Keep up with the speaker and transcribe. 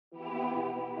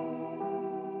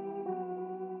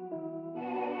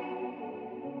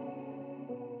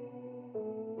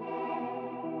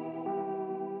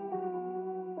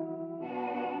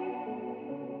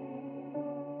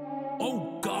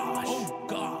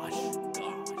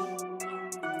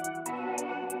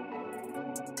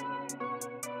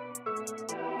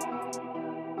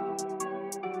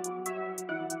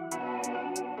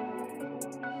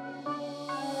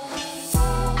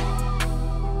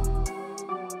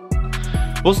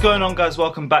What's going on, guys?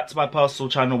 Welcome back to my personal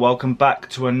channel. Welcome back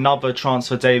to another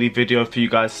transfer daily video for you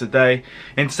guys today.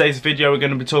 In today's video we're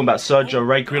going to be talking about Sergio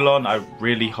Reguilón. I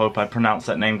really hope I pronounced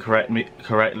that name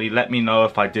correctly. Let me know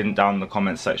if I didn't down in the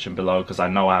comment section below, because I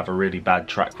know I have a really bad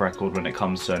track record when it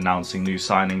comes to announcing new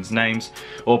signings names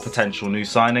or potential new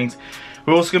signings.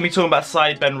 We're also going to be talking about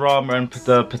Benrahma and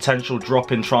the potential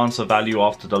drop in transfer value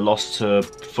after the loss to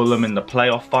Fulham in the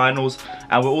playoff finals.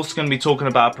 And we're also going to be talking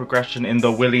about a progression in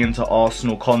the Willian to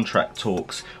Arsenal contract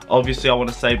talks. Obviously, I want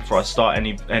to say before I start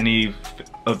any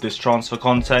of this transfer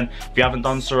content, if you haven't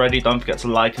done so already, don't forget to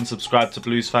like and subscribe to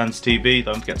Blues Fans TV.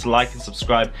 Don't forget to like and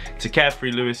subscribe to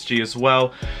Carefree Lewis G as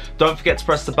well. Don't forget to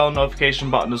press the bell notification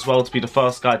button as well to be the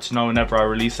first guy to know whenever I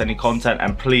release any content,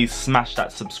 and please smash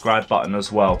that subscribe button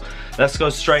as well. Let's go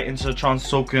straight into the transfer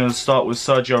talk. We're going to start with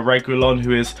Sergio Reguilón,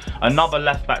 who is another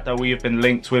left back that we have been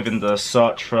linked with in the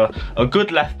search for a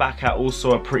good left back at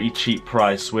also a pretty cheap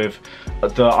price, with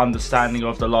the understanding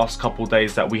of the last couple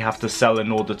days that we have to sell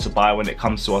in order to buy when it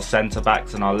comes to our centre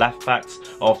backs and our left backs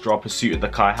after our pursuit of the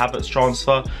Kai Havertz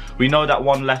transfer. We know that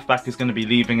one left back is going to be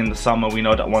leaving in the summer. We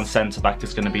know that one centre back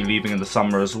is going to be leaving in the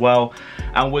summer as well,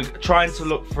 and we're trying to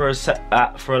look for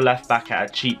a left back at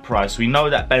a cheap price. We know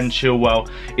that Chilwell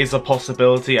is a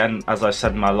possibility, and as I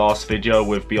said in my last video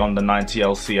with Beyond the 90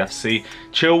 LCFC,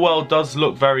 Chilwell does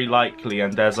look very likely,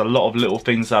 and there's a lot of little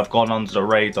things that have gone under the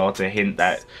radar to hint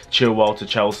that Chilwell to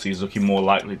Chelsea is looking more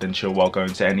likely than Chilwell going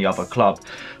to any other club.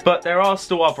 But there are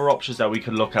still other options that we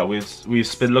can look at.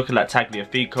 We've been looking at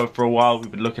Tagliafico for a while.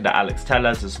 We've been looking at Alex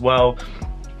Telles as well.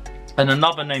 And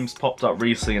another name's popped up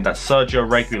recently, and that's Sergio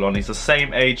Reguilón. He's the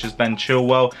same age as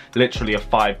Chilwell, literally a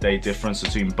 5-day difference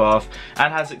between birth,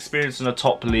 and has experience in the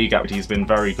top league. He's been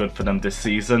very good for them this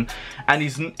season. And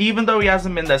even though he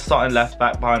hasn't been their starting left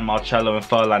back behind Marcelo and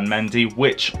Ferland Mendy,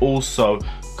 which also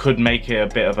could make it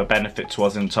a bit of a benefit to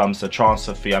us in terms of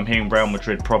transfer fee. I'm hearing Real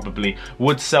Madrid probably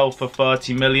would sell for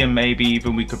 30 million, maybe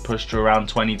even we could push to around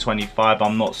 20-25,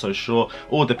 I'm not so sure.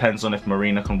 All depends on if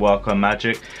Marina can work her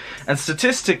magic. And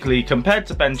statistically, compared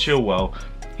to Chilwell,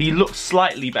 he looks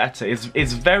slightly better.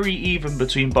 It's very even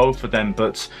between both of them,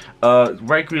 but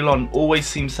Reguilón always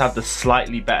seems to have the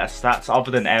slightly better stats,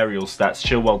 other than aerial stats.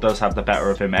 Chilwell does have the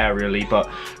better of him aerially, but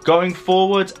going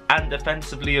forward and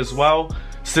defensively as well,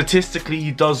 statistically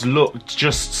he does look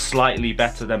just slightly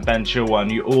better than Chilwell.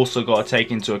 And you also got to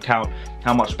take into account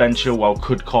how much Chilwell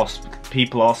could cost.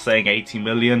 People are saying 80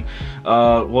 million.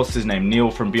 What's his name?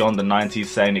 Neil from Beyond the 90s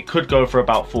saying it could go for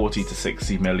about 40 to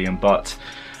 60 million, but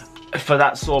for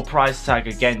that sort of price tag,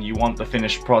 again, you want the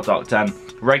finished product, and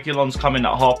Reguilón's coming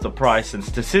at half the price, and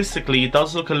statistically he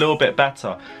does look a little bit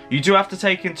better. You do have to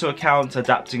take into account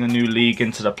adapting a new league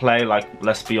into the play. Like,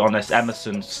 let's be honest,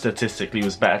 Emerson statistically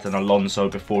was better than Alonso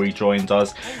before he joined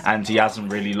us, and he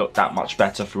hasn't really looked that much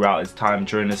better throughout his time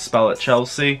during his spell at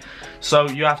Chelsea. So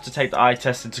you have to take the eye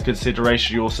test into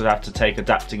consideration. You also have to take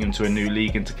adapting into a new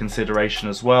league into consideration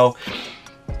as well.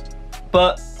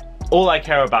 But all I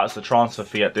care about is the transfer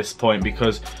fee at this point,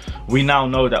 because we now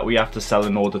know that we have to sell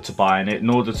in order to buy, and in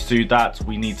order to do that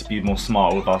we need to be more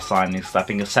smart with our signings. I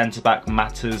think a centre-back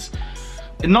matters.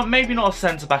 Maybe not a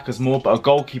centre-back as more, but a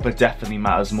goalkeeper definitely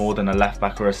matters more than a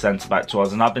left-back or a centre-back to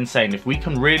us. And I've been saying, if we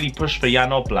can really push for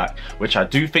Jan Oblak, which I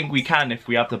do think we can if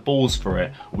we have the balls for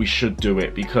it, we should do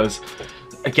it, because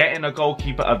getting a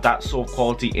goalkeeper of that sort of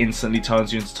quality instantly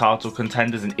turns you into title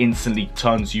contenders and instantly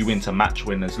turns you into match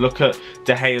winners. Look at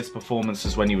De Gea's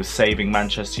performances when he was saving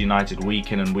Manchester United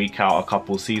week in and week out a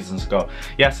couple of seasons ago.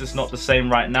 Yes, it's not the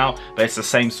same right now, but it's the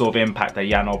same sort of impact that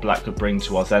Jan Oblak could bring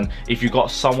to us. And if you've got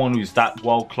someone who's that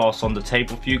world class on the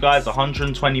table for you guys,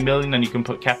 120 million, and you can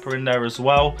put Kepa in there as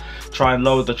well, try and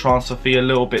lower the transfer fee a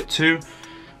little bit too,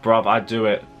 bruv, I'd do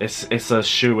it. It's a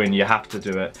shoe-in, you have to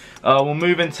do it. We'll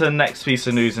move into the next piece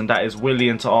of news, and that is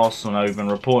Willian to Arsenal. I've been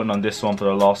reporting on this one for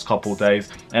the last couple of days,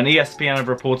 and ESPN have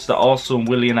reported that Arsenal and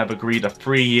Willian have agreed a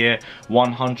 3-year,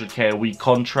 100k a week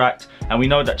contract, and we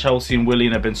know that Chelsea and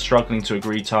Willian have been struggling to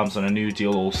agree terms on a new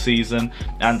deal all season,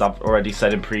 and I've already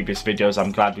said in previous videos,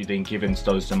 I'm glad we didn't give in to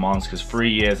those demands, because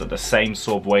 3 years at the same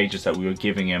sort of wages that we were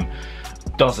giving him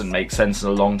doesn't make sense in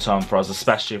the long term for us,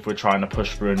 especially if we're trying to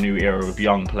push for a new era of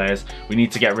young players. We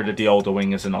need to get rid of the older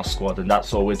wingers in our squad, and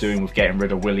that's all we're doing with getting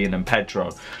rid of Willian and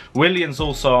Pedro. Willian's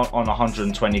also on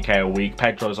 120k a week,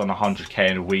 Pedro's on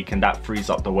 100k a week, and that frees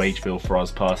up the wage bill for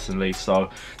us personally. So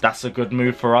that's a good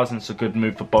move for us, and it's a good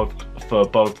move for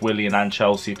both Willian and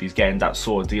Chelsea if he's getting that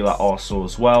sort of deal at Arsenal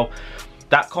as well.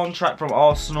 That contract from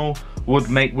Arsenal would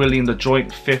make Willian the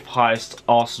joint 5th highest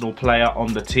Arsenal player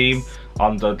on the team.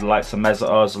 under the likes of Mesut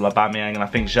Ozil, Aubameyang, and I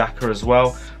think Xhaka as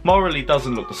well. Morally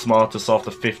doesn't look the smartest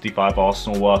after 55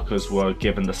 Arsenal workers were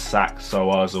given the sack so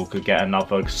Ozil could get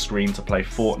another screen to play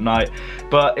Fortnite.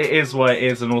 But it is what it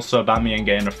is, and also Aubameyang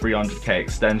getting a 300k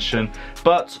extension.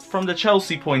 But from the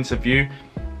Chelsea point of view,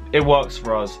 it works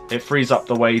for us. It frees up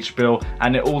the wage bill,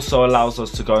 and it also allows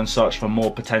us to go and search for more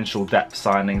potential depth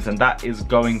signings, and that is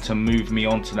going to move me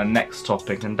on to the next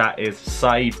topic, and that is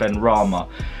Said Benrahma.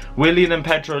 Willian and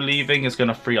Pedro leaving is going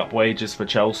to free up wages for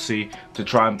Chelsea to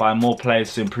try and buy more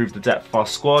players to improve the depth of our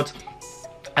squad.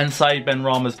 And Said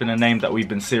Benrahma has been a name that we've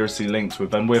been seriously linked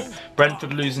with, and with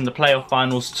Brentford losing the playoff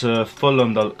finals to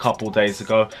Fulham a couple days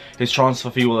ago, his transfer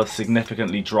fee will have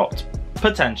significantly dropped.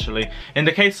 Potentially. In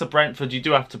the case of Brentford, you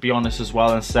do have to be honest as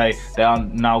well and say they are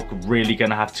now really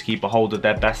going to have to keep a hold of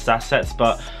their best assets,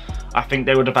 but I think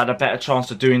they would have had a better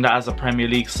chance of doing that as a Premier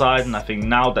League side, and I think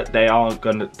now that they aren't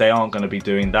going to be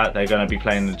doing that, they're going to be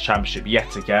playing in the Championship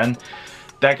yet again.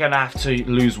 They're going to have to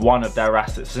lose one of their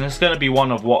assets, and it's going to be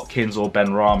one of Watkins or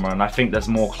Benrahma, and I think there's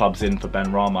more clubs in for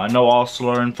Benrahma. I know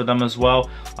Arsenal are in for them as well.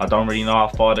 I don't really know how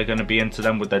far they're going to be into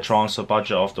them with their transfer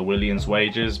budget after Willian's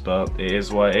wages, but it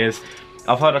is what it is.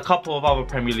 I've heard a couple of other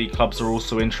Premier League clubs are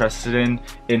also interested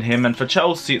in him, and for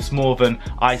Chelsea it's more of an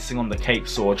icing on the cake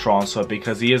sort of transfer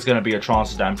because he is going to be a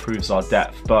transfer that improves our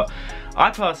depth. But I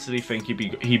personally think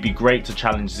he'd be great to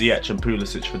challenge Ziyech and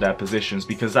Pulisic for their positions,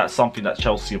 because that's something that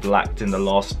Chelsea have lacked in the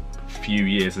last few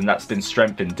years, and that's been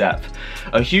strength in depth.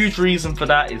 A huge reason for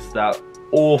that is that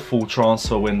awful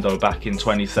transfer window back in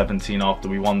 2017 after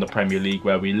we won the Premier League,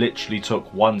 where we literally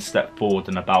took one step forward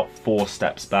and about 4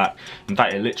 steps back. In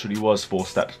fact, it literally was 4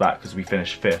 steps back because we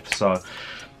finished 5th. So,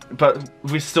 but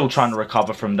we're still trying to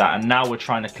recover from that, and now we're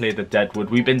trying to clear the deadwood.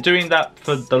 We've been doing that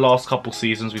for the last couple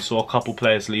seasons. We saw a couple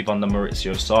players leave under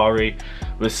Maurizio Sarri.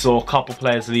 We saw a couple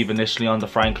players leave initially under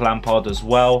Frank Lampard as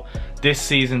well. This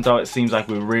season though, it seems like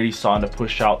we're really starting to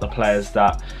push out the players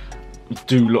that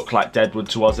do look like deadwood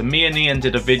to us, and me and Ian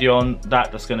did a video on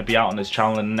that that's going to be out on his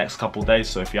channel in the next couple of days,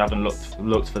 so if you haven't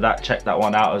looked for that, check that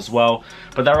one out as well.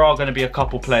 But there are going to be a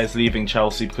couple players leaving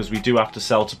Chelsea because we do have to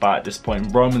sell to buy at this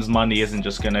point. Roman's money isn't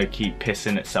just going to keep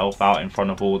pissing itself out in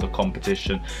front of all the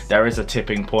competition. There is a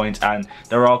tipping point, and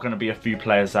there are going to be a few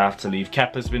players that have to leave.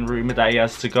 Kepa's been rumoured that he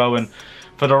has to go, and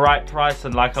for the right price,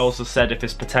 and like I also said, if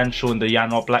it's potential in the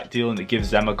Jan Oblak deal and it gives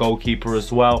them a goalkeeper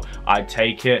as well, I'd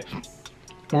take it.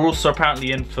 We're also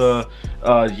apparently in for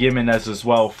Jimenez as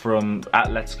well from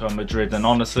Atletico Madrid, and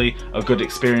honestly, a good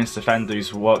experienced defender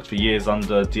who's worked for years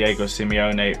under Diego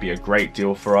Simeone. It'd be a great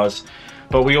deal for us.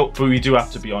 But we do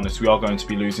have to be honest, we are going to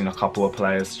be losing a couple of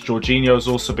players. Jorginho's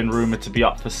also been rumoured to be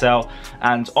up for sale,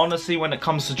 and honestly, when it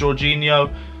comes to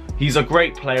Jorginho, he's a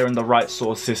great player in the right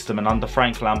sort of system, and under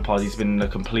Frank Lampard he's been in a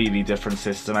completely different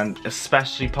system, and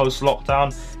especially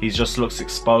post-lockdown he just looks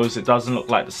exposed. It doesn't look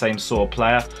like the same sort of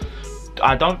player.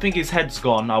 I don't think his head's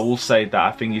gone, I will say that.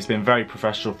 I think he's been very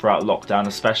professional throughout lockdown,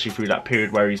 especially through that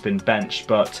period where he's been benched.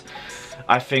 But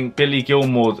I think Billy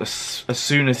Gilmour, as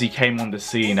soon as he came on the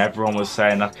scene, everyone was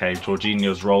saying, okay,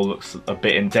 Jorginho's role looks a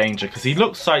bit in danger, because he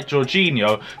looks like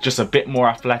Jorginho, just a bit more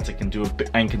athletic and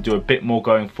can do a bit more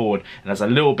going forward, and has a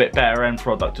little bit better end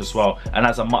product as well, and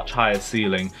has a much higher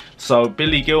ceiling. So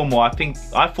Billy Gilmour,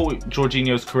 I thought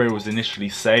Jorginho's career was initially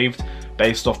saved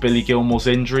based off Billy Gilmour's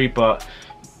injury, but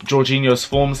Jorginho's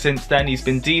form since then, he's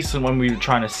been decent when we were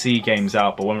trying to see games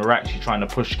out, but when we were actually trying to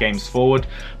push games forward,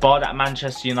 bar that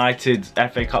Manchester United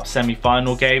FA Cup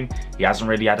semi-final game, he hasn't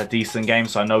really had a decent game,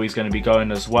 so I know he's going to be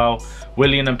going as well.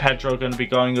 Willian and Pedro are going to be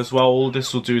going as well. All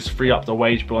this will do is free up the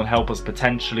wage bill and help us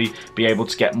potentially be able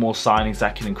to get more signings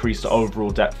that can increase the overall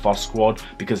depth of our squad,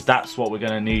 because that's what we're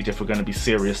going to need if we're going to be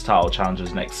serious title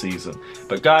challengers next season.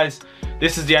 But guys,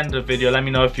 this is the end of the video. Let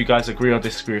me know if you guys agree or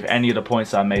disagree with any of the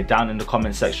points that I made down in the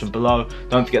comment section below.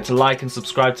 Don't forget to like and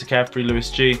subscribe to Carefree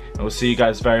Lewis G, and we'll see you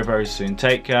guys very, very soon.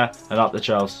 Take care, and up the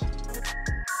Chels.